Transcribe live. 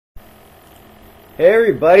Hey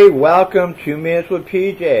everybody, welcome to 2 Minutes with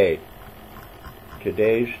PJ.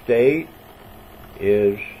 Today's date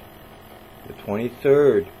is the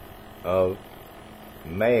 23rd of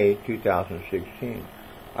May 2016.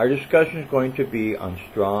 Our discussion is going to be on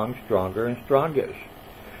strong, stronger, and strongest.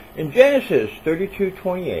 In Genesis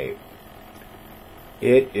 32:28,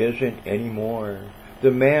 it isn't anymore.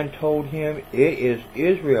 The man told him, it is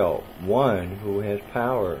Israel, one who has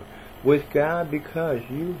power with God, because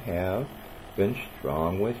you have been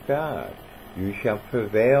strong with God. You shall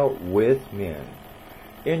prevail with men.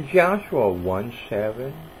 In Joshua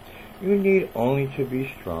 1:7, you need only to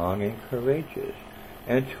be strong and courageous,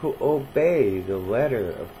 and to obey the letter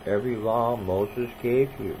of every law Moses gave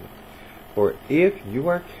you. For if you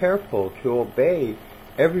are careful to obey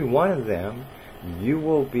every one of them, you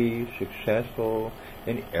will be successful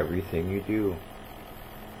in everything you do.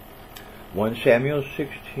 1 Samuel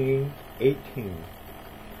 16:18.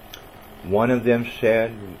 One of them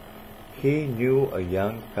said, he knew a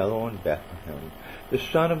young fellow in Bethlehem, the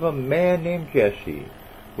son of a man named Jesse,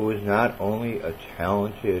 who was not only a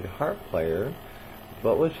talented harp player,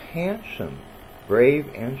 but was handsome,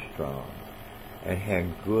 brave, and strong, and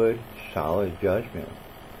had good, solid judgment.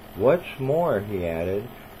 What's more, he added,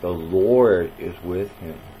 the Lord is with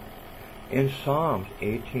him. In Psalms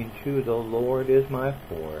 18:2, the Lord is my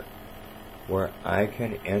fort, where I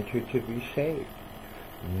can enter to be saved.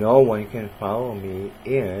 No one can follow me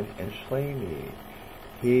in and slay me.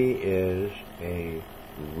 He is a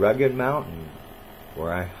rugged mountain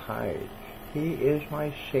where I hide. He is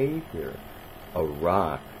my Savior, a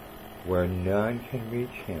rock where none can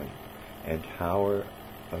reach him, and tower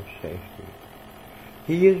of safety.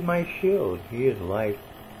 He is my shield. He is like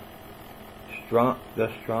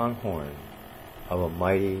the strong horn of a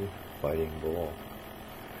mighty fighting bull.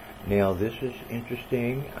 Now this is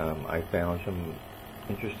interesting. I found some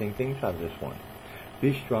interesting things on this one.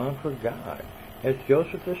 Be strong for God, as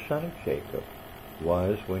Joseph the son of Jacob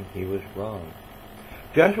was when he was wrong.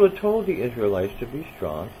 Joshua told the Israelites to be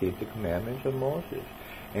strong, keep the commandments of Moses,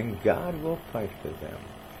 and God will fight for them.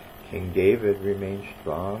 King David remained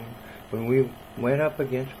strong when we went up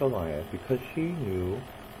against Goliath, because he knew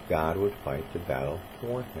God would fight the battle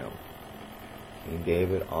for him. King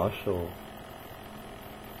David also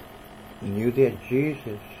knew that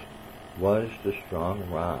Jesus was the strong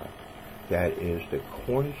rock that is the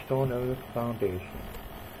cornerstone of the foundation.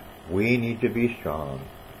 We need to be strong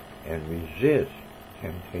and resist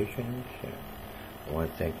temptation and sin. I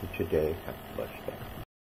want to thank you today. Have a blessed day.